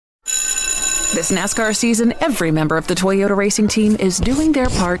This NASCAR season, every member of the Toyota racing team is doing their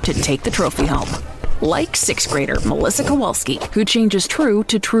part to take the trophy home. Like 6th grader Melissa Kowalski, who changes true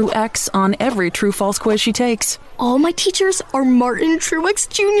to True X on every true-false quiz she takes. All my teachers are Martin Truex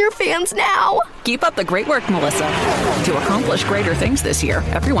Jr. fans now. Keep up the great work, Melissa. To accomplish greater things this year,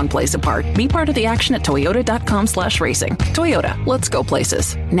 everyone plays a part. Be part of the action at toyota.com/racing. Toyota, let's go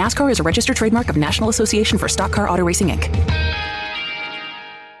places. NASCAR is a registered trademark of National Association for Stock Car Auto Racing, Inc.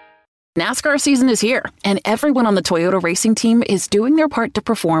 NASCAR season is here, and everyone on the Toyota racing team is doing their part to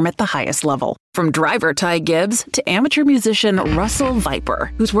perform at the highest level. From driver Ty Gibbs to amateur musician Russell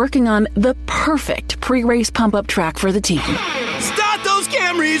Viper, who's working on the perfect pre-race pump-up track for the team. Start those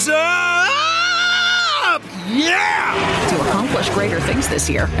Camrys up! Yeah! To accomplish greater things this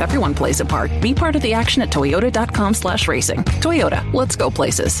year, everyone plays a part. Be part of the action at toyota.com/racing. Toyota, let's go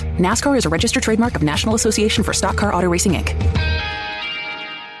places. NASCAR is a registered trademark of National Association for Stock Car Auto Racing, Inc.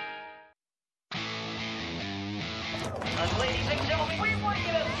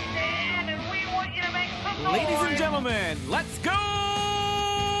 Let's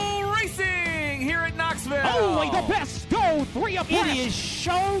go racing here at Knoxville. Only the best go 3 abreast. It is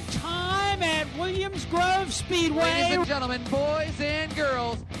show time at Williams Grove Speedway. Ladies and gentlemen, boys and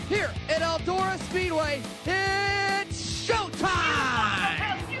girls, here at Eldora Speedway, it's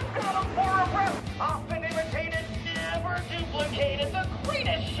showtime. You got 'em 4 abreast. Often imitated, never duplicated. The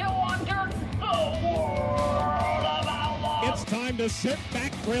greatest show on dirt, the world of outlaws. It's time to sit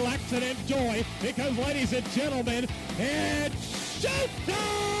back, relax, and enjoy, because, ladies and gentlemen, it's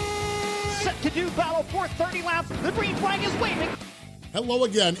showtime! Set to do battle for 30 laps. The green flag is waving. Hello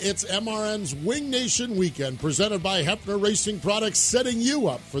again. It's MRN's Wing Nation Weekend, presented by Hefner Racing Products, setting you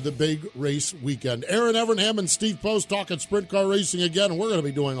up for the big race weekend. Aaron Evernham and Steve Post talking sprint car racing again. We're going to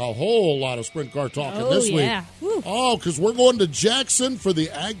be doing a whole lot of sprint car talking this week. Woo. Oh, because we're going to Jackson for the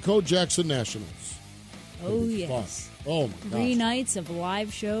AGCO Jackson Nationals. Oh, yes. Fun. Oh, my gosh. 3 nights of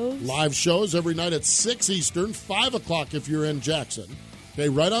live shows. Live shows every night at 6 Eastern, 5 o'clock if you're in Jackson. Okay,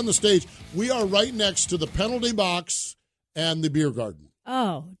 right on the stage. We are right next to the penalty box and the beer garden.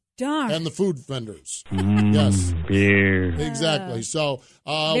 Oh, darn. And the food vendors. Yes. Beer. Exactly. So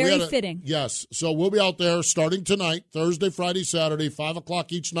very fitting. Yes. So we'll be out there starting tonight, Thursday, Friday, Saturday, 5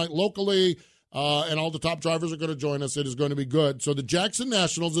 o'clock each night locally. And all the top drivers are going to join us. It is going to be good. So the Jackson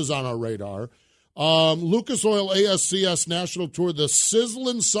Nationals is on our radar. Lucas Oil ASCS National Tour, the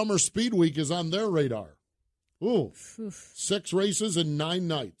Sizzlin' Summer Speed Week is on their radar. Ooh. Oof. 6 races in 9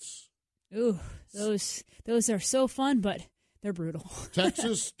 nights. Ooh, those are so fun, but they're brutal.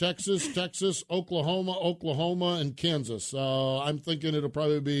 Texas, Oklahoma, and Kansas. I'm thinking it'll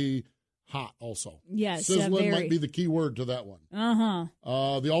probably be hot also. Yes, Sizzling might be the key word to that one.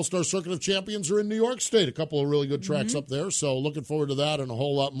 Uh-huh. The All-Star Circuit of Champions are in New York State. A couple of really good tracks up there, so looking forward to that and a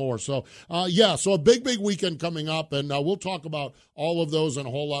whole lot more. So, so a big weekend coming up, and we'll talk about all of those and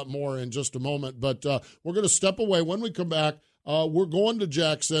a whole lot more in just a moment. But we're going to step away. When we come back, we're going to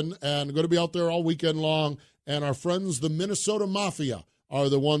Jackson and going to be out there all weekend long, and our friends, the Minnesota Mafia, are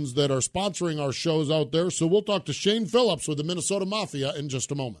the ones that are sponsoring our shows out there. So we'll talk to Shane Phillips with the Minnesota Mafia in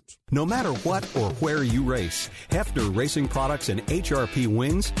just a moment. No matter what or where you race, Hefner Racing Products and HRP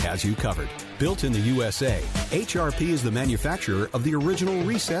Wings has you covered. Built in the USA, HRP is the manufacturer of the original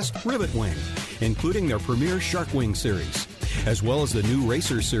recessed rivet wing, including their premier Shark Wing series, as well as the new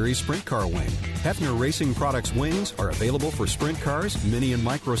Racer Series Sprint Car Wing. Hefner Racing Products wings are available for sprint cars, mini and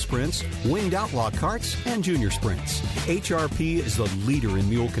micro sprints, winged outlaw karts, and junior sprints. HRP is the leader in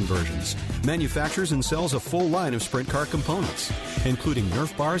mule conversions, manufactures and sells a full line of sprint car components, including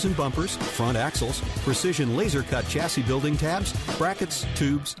Nerf bars and bumpers, front axles, precision laser cut chassis building tabs, brackets,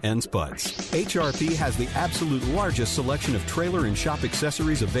 tubes, and spuds. HRP has the absolute largest selection of trailer and shop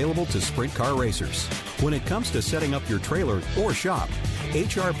accessories available to sprint car racers. When it comes to setting up your trailer or shop,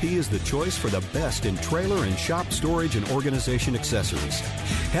 HRP is the choice for the best in trailer and shop storage and organization accessories.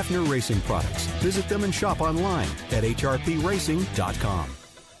 Hefner Racing Products. Visit them and shop online at hrpracing.com.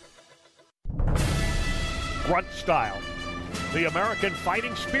 Grunt Style. The American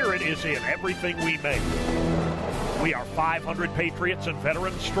fighting spirit is in everything we make. We are 500 patriots and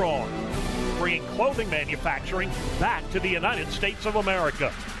veterans strong, bringing clothing manufacturing back to the United States of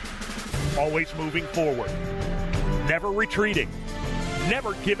America. Always moving forward, never retreating,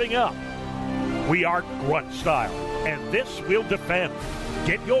 never giving up. We are Grunt Style, and this we'll defend.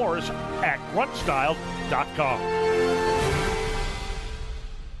 Get yours at gruntstyle.com.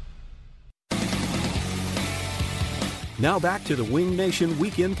 Now back to the Wing Nation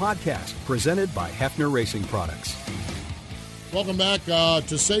Weekend Podcast, presented by Hefner Racing Products. Welcome back.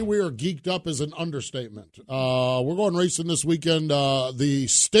 To say we are geeked up is an understatement. We're going racing this weekend. The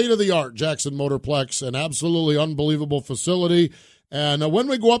state-of-the-art Jackson Motorplex, an absolutely unbelievable facility. And when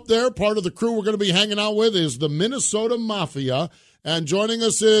we go up there, part of the crew we're going to be hanging out with is the Minnesota Mafia. And joining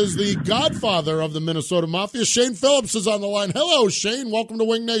us is the godfather of the Minnesota Mafia, Shane Phillips, is on the line. Hello, Shane. Welcome to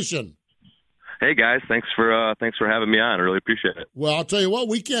Wing Nation. Hey guys, thanks for having me on. I really appreciate it. Well, I'll tell you what,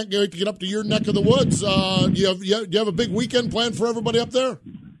 we can't wait to get up to your neck of the woods. Do you have a big weekend planned for everybody up there?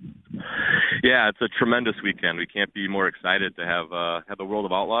 Yeah, it's a tremendous weekend. We can't be more excited to have the World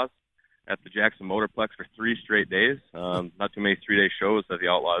of Outlaws at the Jackson Motorplex for 3 straight days. Not too many 3-day shows that the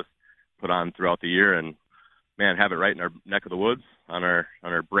Outlaws put on throughout the year, and man, have it right in our neck of the woods on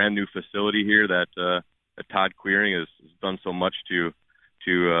our brand new facility here that Todd Queering has done so much to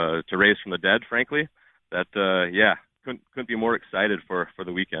raise from the dead, frankly, that couldn't be more excited for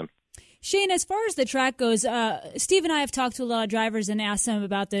the weekend. Shane, as far as the track goes, Steve and I have talked to a lot of drivers and asked them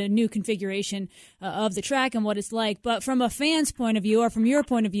about the new configuration of the track and what it's like. But from a fan's point of view, or from your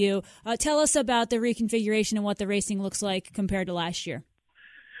point of view, tell us about the reconfiguration and what the racing looks like compared to last year.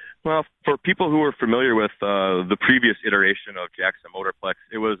 Well, for people who are familiar with the previous iteration of Jackson Motorplex,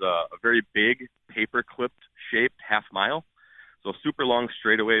 it was a very big paper-clipped shaped half mile. So super long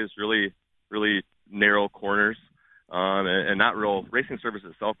straightaways, really, really narrow corners, and not real. Racing surface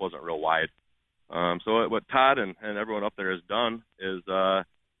itself wasn't real wide. So what Todd and everyone up there has done is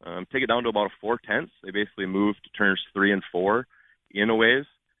take it down to about a 4/10. They basically moved to turns 3 and 4 in a ways,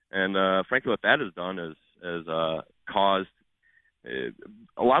 and frankly, what that has done is caused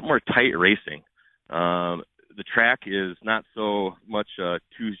a lot more tight racing. The track is not so much 2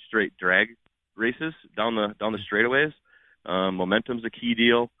 straight drag races down the straightaways. Momentum's a key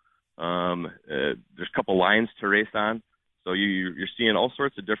deal. There's a couple lines to race on, so you're seeing all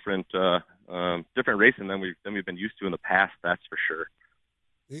sorts of different racing than we've been used to in the past. That's for sure.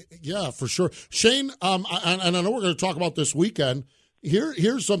 Yeah, for sure, Shane. And I know we're going to talk about this weekend.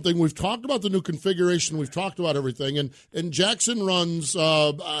 Here's something we've talked about: the new configuration. We've talked about everything, and Jackson runs.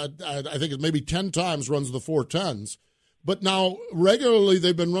 I think it's maybe 10 times runs the 410s. But now, regularly,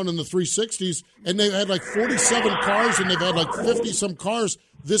 they've been running the 360s, and they've had like 47 cars, and they've had like 50-some cars.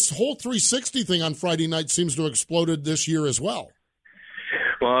 This whole 360 thing on Friday night seems to have exploded this year as well.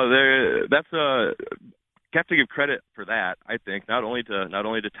 Well, have to give credit for that, I think, not only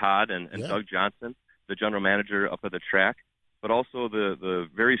to Todd and Doug Johnson, the general manager up at the track, but also the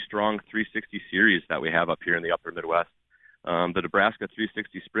very strong 360 series that we have up here in the upper Midwest. The Nebraska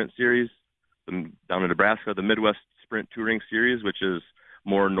 360 Sprint Series, down in Nebraska, the Midwest Sprint Touring Series, which is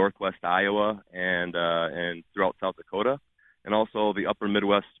more northwest Iowa and throughout South Dakota, and also the Upper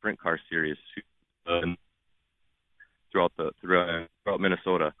Midwest Sprint Car Series throughout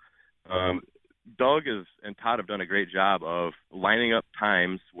Minnesota. Doug and Todd have done a great job of lining up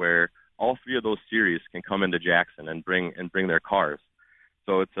times where all 3 of those series can come into Jackson and bring their cars.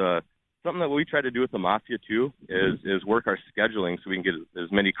 So it's something that we try to do with the Mafia too is work our scheduling so we can get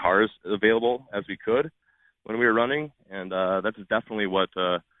as many cars available as we could when we were running, and that's definitely what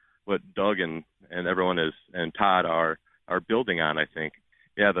Doug and everyone and Todd are building on. I think,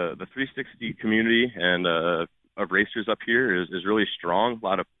 yeah, the 360 community and of racers up here is really strong. A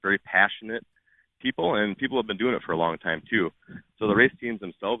lot of very passionate people, and people have been doing it for a long time too. So the race teams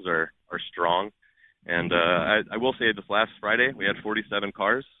themselves are strong, and I will say this last Friday we had 47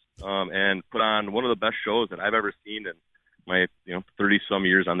 cars and put on one of the best shows that I've ever seen in my 30-some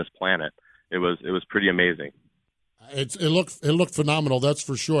years on this planet. It was pretty amazing. It looked phenomenal, that's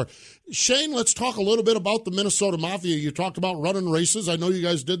for sure. Shane, let's talk a little bit about the Minnesota Mafia. You talked about running races. I know you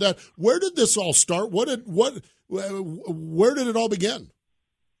guys did that. Where did this all start? Where did it all begin?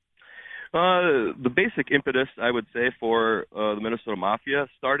 The basic impetus, I would say, for the Minnesota Mafia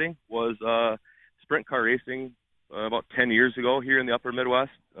starting was sprint car racing about 10 years ago here in the Upper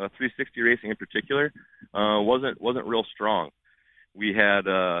Midwest. 360 racing in particular wasn't real strong. We had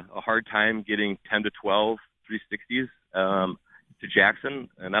a hard time getting 10 to 12 360s to Jackson,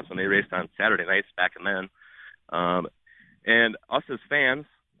 and that's when they raced on Saturday nights back then. And us as fans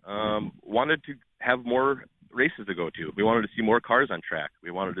wanted to have more races to go to. We wanted to see more cars on track.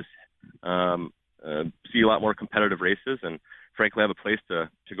 We wanted to see a lot more competitive races and, frankly, have a place to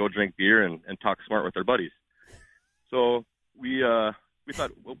go drink beer and talk smart with our buddies. So we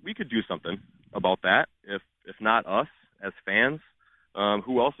thought, well, we could do something about that. If not us as fans,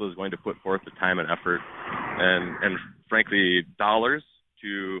 who else was going to put forth the time and effort and frankly, dollars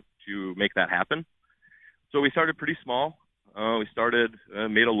to make that happen? So we started pretty small. We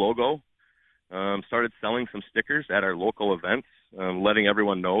made a logo, started selling some stickers at our local events, letting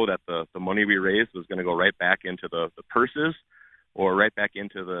everyone know that the money we raised was going to go right back into the purses or right back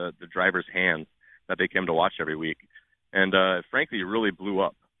into the drivers' hands that they came to watch every week. And frankly, it really blew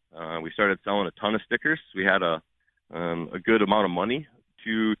up. We started selling a ton of stickers. We had a good amount of money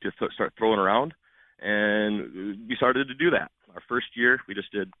to start throwing around, and we started to do that. Our first year, we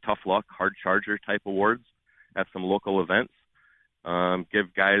just did tough luck, hard charger type awards at some local events.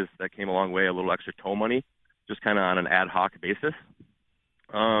 Give guys that came a long way a little extra tow money, just kind of on an ad hoc basis.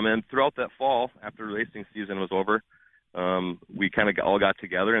 And throughout that fall, after the racing season was over, we kind of all got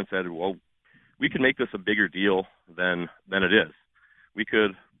together and said, well, we can make this a bigger deal than it is. We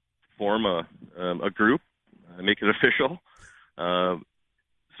could form a group, make it official,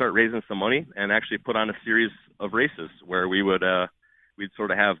 start raising some money, and actually put on a series of races where we'd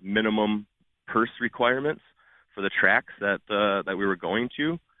sort of have minimum purse requirements for the tracks that we were going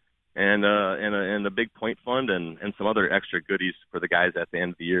to, and a big point fund and some other extra goodies for the guys at the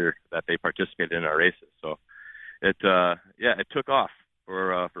end of the year that they participated in our races. So it took off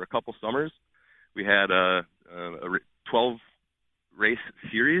for a couple summers. We had a 12 race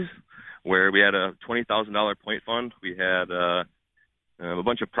series where we had a $20,000 point fund. We had a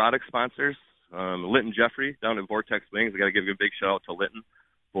bunch of product sponsors. Linton Jeffrey down at Vortex Wings. I got to give a big shout out to Linton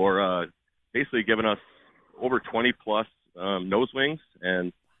for basically giving us over 20 plus nose wings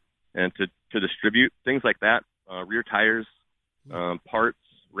and to distribute things like that, rear tires, parts,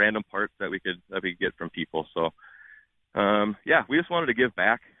 random parts that we could get from people. So we just wanted to give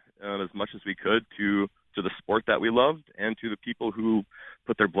back as much as we could to the sport that we loved and to the people who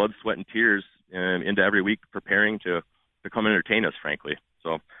put their blood, sweat, and tears into every week preparing to come entertain us, frankly.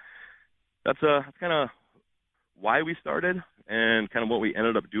 So that's kind of why we started and kind of what we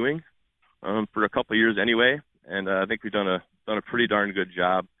ended up doing for a couple of years anyway. And I think we've done a pretty darn good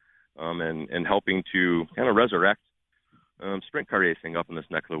job in helping to kind of resurrect sprint car racing up in this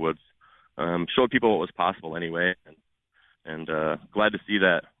neck of the woods. Show people what was possible anyway, and glad to see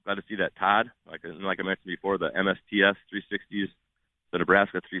that Todd, like I mentioned before, the MSTS 360s, the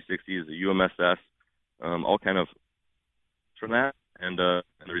Nebraska 360s, the UMSS, all kind of from that, and the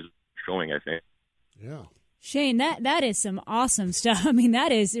results showing, I think. Yeah. Shane, that is some awesome stuff. I mean,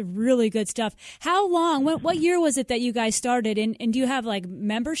 that is really good stuff. How long, what year was it that you guys started? And do you have like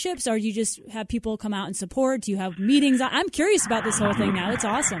memberships, or do you just have people come out and support? Do you have meetings? I'm curious about this whole thing now. It's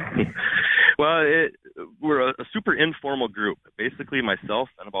awesome. Well, we're a super informal group. Basically, myself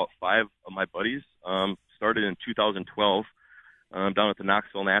and about 5 of my buddies started in 2012 down at the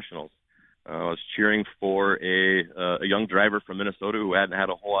Knoxville Nationals. I was cheering for a young driver from Minnesota who hadn't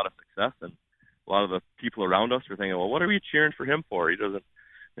had a whole lot of success, and a lot of the people around us were thinking, well, what are we cheering for him for? He's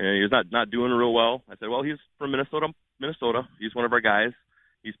not doing real well. I said, well, he's from Minnesota. He's one of our guys.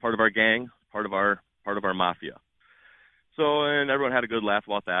 He's part of our gang, part of our mafia. So, and everyone had a good laugh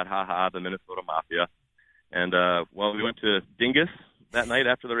about that. Ha ha, the Minnesota Mafia. And, we went to Dingus that night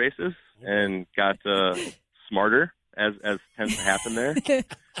after the races and got smarter, as tends to happen there.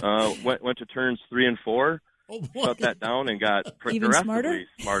 Went to turns 3 and 4, shut that down, and got progressively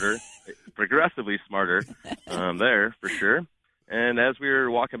smarter there for sure. And as we were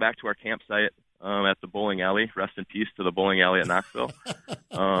walking back to our campsite at the bowling alley, rest in peace to the bowling alley at Knoxville,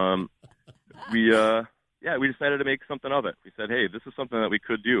 we decided to make something of it. We said, hey, this is something that we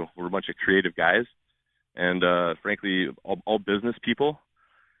could do. We're a bunch of creative guys and, frankly, all business people.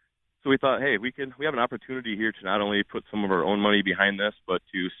 So we thought, hey, we have an opportunity here to not only put some of our own money behind this, but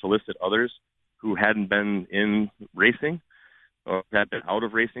to solicit others who hadn't been in racing or had been out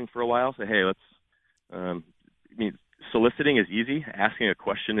of racing for a while. Say, hey, soliciting is easy. Asking a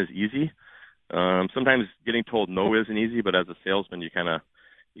question is easy. Sometimes getting told no isn't easy, but as a salesman, you kind of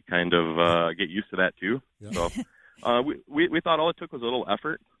get used to that too. Yeah. So we thought all it took was a little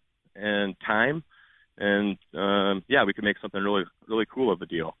effort and time, and we could make something really, really cool of the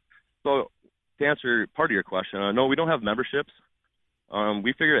deal. So to answer part of your question, no, we don't have memberships.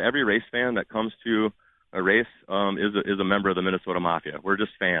 We figure every race fan that comes to a race is a member of the Minnesota Mafia. We're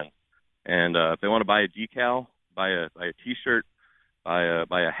just fans, and if they want to buy a decal, buy a T-shirt, buy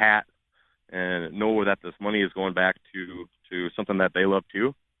a hat, and know that this money is going back to something that they love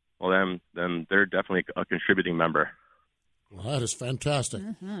too, well, then they're definitely a contributing member. Well, that is fantastic.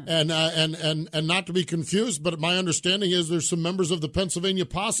 Mm-hmm. And not to be confused, but my understanding is there's some members of the Pennsylvania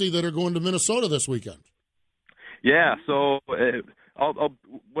Posse that are going to Minnesota this weekend. Yeah, so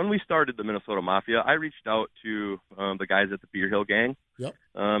when we started the Minnesota Mafia, I reached out to the guys at the Beer Hill Gang. Yep.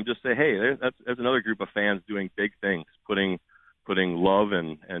 Just say, hey, there's another group of fans doing big things, putting love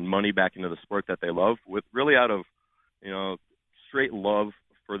and money back into the sport that they love, with really out of straight love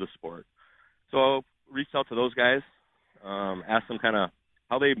for the sport. So reached out to those guys, asked them kind of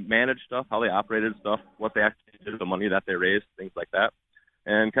how they managed stuff, how they operated stuff, what they actually appreciated the money that they raised, things like that,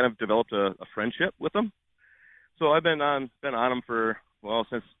 and kind of developed a friendship with them. So I've been on them for, well,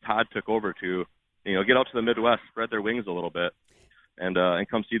 since Todd took over to, get out to the Midwest, spread their wings a little bit, and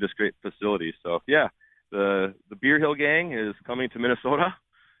come see this great facility. So yeah, the Beer Hill Gang is coming to Minnesota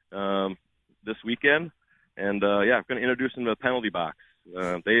this weekend, and I'm going to introduce them to the penalty box.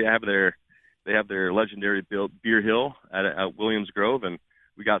 They have their legendary Beer Hill at Williams Grove, and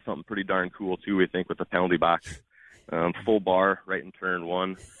we got something pretty darn cool too, we think, with the penalty box. Full bar right in turn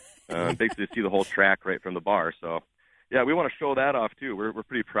one. Basically see the whole track right from the bar. So yeah, we want to show that off too. We're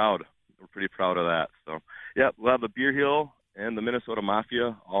pretty proud. We're pretty proud of that. So yeah, we'll have the Beer Hill and the Minnesota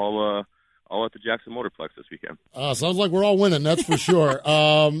Mafia all at the Jackson Motorplex this weekend. Sounds like we're all winning, that's for sure.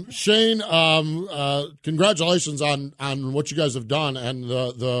 Shane, congratulations on what you guys have done and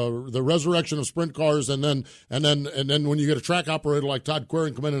the resurrection of sprint cars, and then when you get a track operator like Todd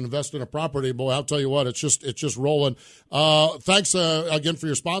Quiring come in and invest in a property, boy, I'll tell you what, it's just rolling. Thanks again for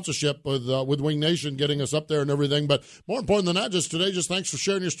your sponsorship with Wing Nation, getting us up there and everything. But more important than that, just thanks for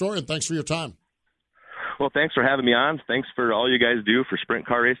sharing your story and thanks for your time. Well, thanks for having me on. Thanks for all you guys do for sprint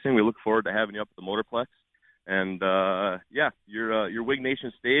car racing. We look forward to having you up at the Motorplex. And, your Wig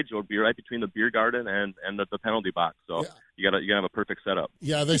Nation stage will be right between the beer garden and the penalty box. So you gotta have a perfect setup.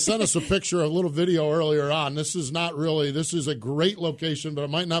 Yeah, they sent us a picture, a little video earlier on. This is a great location, but it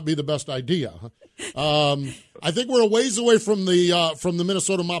might not be the best idea. I think we're a ways away from the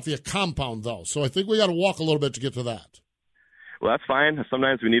Minnesota Mafia compound, though. So I think we got to walk a little bit to get to that. Well, that's fine.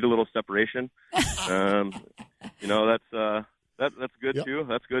 Sometimes we need a little separation. That's good too.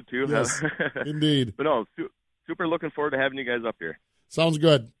 That's good too. Yes, indeed. But no, super looking forward to having you guys up here. Sounds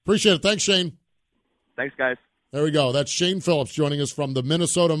good. Appreciate it. Thanks, Shane. Thanks, guys. There we go. That's Shane Phillips joining us from the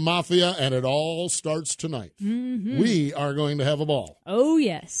Minnesota Mafia, and it all starts tonight. Mm-hmm. We are going to have a ball. Oh,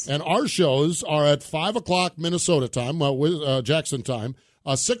 yes. And our shows are at 5 o'clock Minnesota time, Jackson time,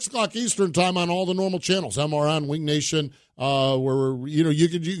 6 o'clock Eastern time on all the normal channels. MRN, Wing Nation, where you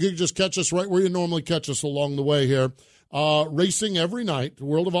could just catch us right where you normally catch us along the way here. Racing every night,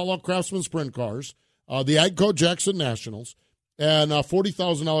 World of Outlaw Craftsman Sprint Cars, the AGCO Jackson Nationals, and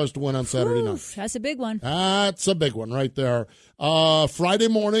 $40,000 to win on Saturday night. That's a big one. That's a big one right there. Friday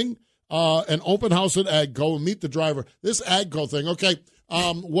morning, an open house at AGCO, and meet the driver. This AGCO thing, okay,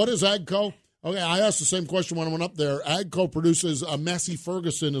 what is AGCO? Okay, I asked the same question when I went up there. AGCO produces Massey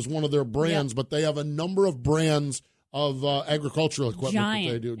Ferguson is one of their brands, but they have a number of brands of agricultural equipment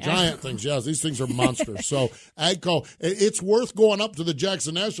that they do. Giant things, yes. These things are monsters. So AGCO, it's worth going up to the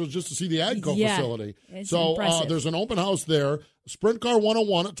Jackson Nationals just to see the AGCO facility. So there's an open house there. Sprint Car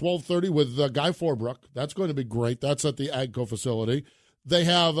 101 at 12:30 with Guy Forbrook. That's going to be great. That's at the AGCO facility. They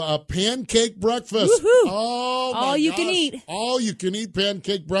have a pancake breakfast. Woo-hoo. Oh, my all you gosh. can eat. All you can eat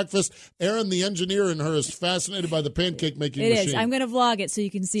pancake breakfast. Erin, the engineer in her, is fascinated by the pancake making machine. It is. I'm going to vlog it so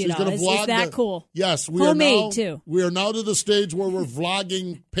you can see She's it all. It's that cool. Yes. Homemade, too. We are now to the stage where we're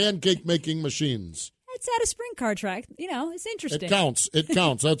vlogging pancake making machines. It's at a sprint car track. It's interesting. It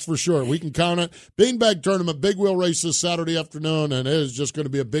counts. That's for sure. We can count it. Beanbag Tournament, big wheel races Saturday afternoon, and it is just going to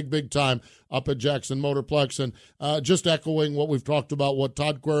be a big, big time up at Jackson Motorplex. And just echoing what we've talked about, what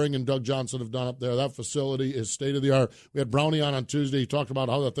Todd Quiring and Doug Johnson have done up there. That facility is state of the art. We had Brownie on Tuesday. He talked about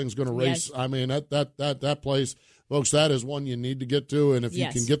how that thing's going to race. Yes. I mean, that place. Folks, that is one you need to get to, and if you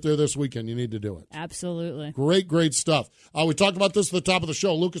can get there this weekend, you need to do it. Absolutely. Great stuff. We talked about this at the top of the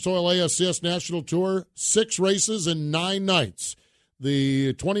show. Lucas Oil ASCS National Tour, 6 races in 9 nights.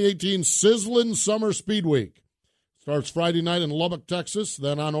 The 2018 Sizzlin' Summer Speed Week starts Friday night in Lubbock, Texas,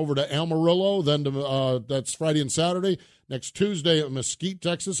 then on over to Amarillo, then that's Friday and Saturday. Next Tuesday at Mesquite,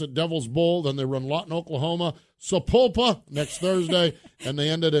 Texas at Devil's Bowl, then they run Lawton, Oklahoma, Sapulpa next Thursday, and they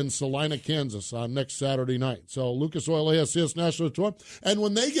ended in Salina, Kansas on next Saturday night. So Lucas Oil ASCS National Tour. And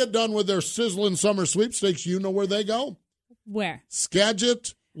when they get done with their Sizzlin' Summer Sweepstakes, you know where they go? Where?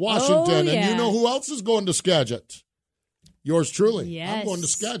 Skagit, Washington. And you know who else is going to Skagit? Yours truly. Yes. I'm going to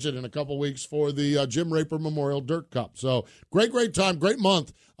Skagit in a couple weeks for the Jim Raper Memorial Dirt Cup. So great time, great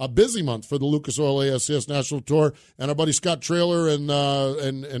month, a busy month for the Lucas Oil ASCS National Tour. And our buddy Scott Traylor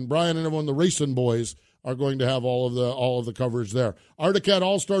and Brian and everyone, the racing boys, are going to have all of the coverage there. Arctic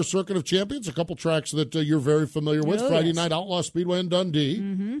All-Star Circuit of Champions, a couple tracks that you're very familiar with. Friday night, Outlaw Speedway in Dundee.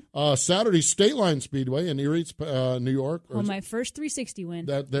 Mm-hmm. Saturday, State Line Speedway in Erie, New York. My first 360 win.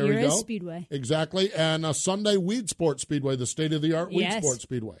 There we go. Speedway. Exactly. And Sunday, Weed Sport Speedway, the state-of-the-art Weed Sport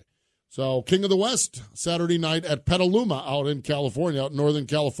Speedway. So King of the West, Saturday night at Petaluma out in California, out in Northern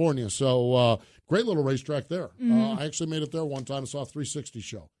California. So great little racetrack there. Mm-hmm. I actually made it there one time, saw a 360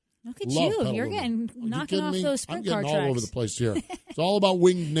 show. Look at you. You're knocking off those sprint car tracks. I'm getting all over the place here. It's all about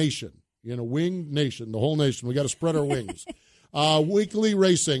Winged Nation. Wing Nation, the whole nation. We got to spread our wings. Weekly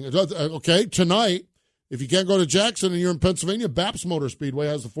racing. Okay, tonight, if you can't go to Jackson and you're in Pennsylvania, Baps Motor Speedway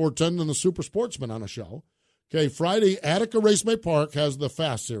has the 410 and the Super Sportsman on a show. Okay, Friday, Attica Raceway Park has the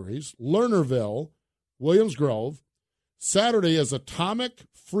Fast Series. Lernerville, Williams Grove. Saturday is Atomic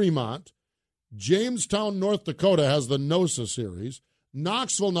Fremont. Jamestown, North Dakota has the NOSA Series.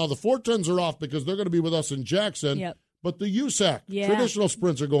 Knoxville, now the 410s are off because they're going to be with us in Jackson. Yep. But the USAC traditional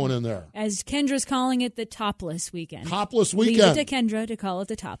sprints are going in there. As Kendra's calling it, the topless weekend. Topless weekend. Leave it to Kendra to call it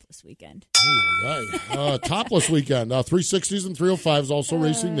the topless weekend. Topless weekend. 360s and 305s also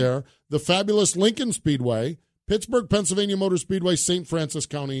racing there. The fabulous Lincoln Speedway. Pittsburgh, Pennsylvania Motor Speedway, St. Francis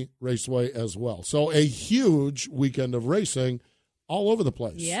County Raceway as well. So a huge weekend of racing all over the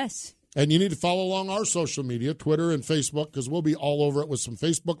place. Yes. And you need to follow along our social media, Twitter and Facebook, because we'll be all over it with some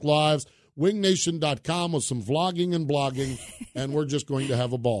Facebook Lives, wingnation.com with some vlogging and blogging, and we're just going to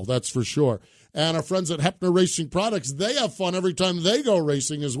have a ball, that's for sure. And our friends at Hepner Racing Products, they have fun every time they go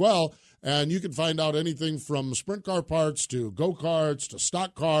racing as well. And you can find out anything from sprint car parts to go-karts to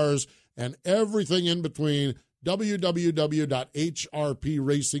stock cars and everything in between.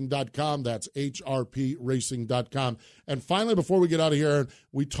 www.hrpracing.com. That's hrpracing.com. And finally, before we get out of here,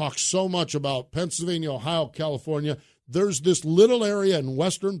 we talk so much about Pennsylvania, Ohio, California. There's this little area in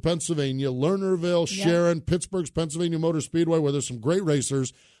western Pennsylvania, Lernerville, Sharon, Pittsburgh's Pennsylvania Motor Speedway, where there's some great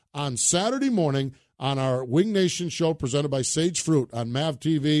racers. On Saturday morning, on our Wing Nation show presented by Sage Fruit on MAV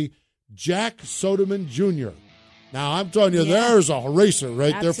TV, Jack Soderman Jr. Now, I'm telling you, there's a racer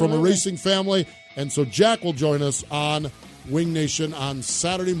right there from a racing family. And so Jack will join us on Wing Nation on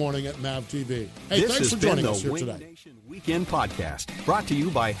Saturday morning at MAV TV. Hey, thanks for joining us here today. Wing Nation Weekend Podcast, brought to you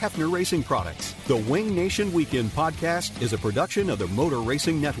by Hepner Racing Products. The Wing Nation Weekend Podcast is a production of the Motor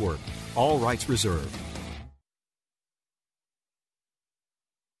Racing Network. All rights reserved.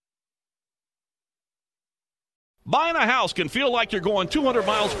 Buying a house can feel like you're going 200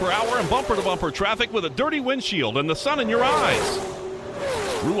 miles per hour in bumper-to-bumper traffic with a dirty windshield and the sun in your eyes.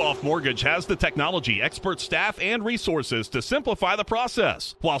 Ruoff Mortgage has the technology, expert staff, and resources to simplify the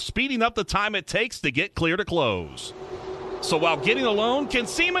process while speeding up the time it takes to get clear to close. So while getting a loan can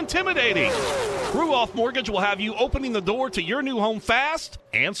seem intimidating, Ruoff Mortgage will have you opening the door to your new home fast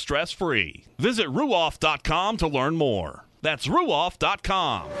and stress-free. Visit Ruoff.com to learn more. That's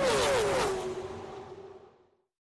Ruoff.com.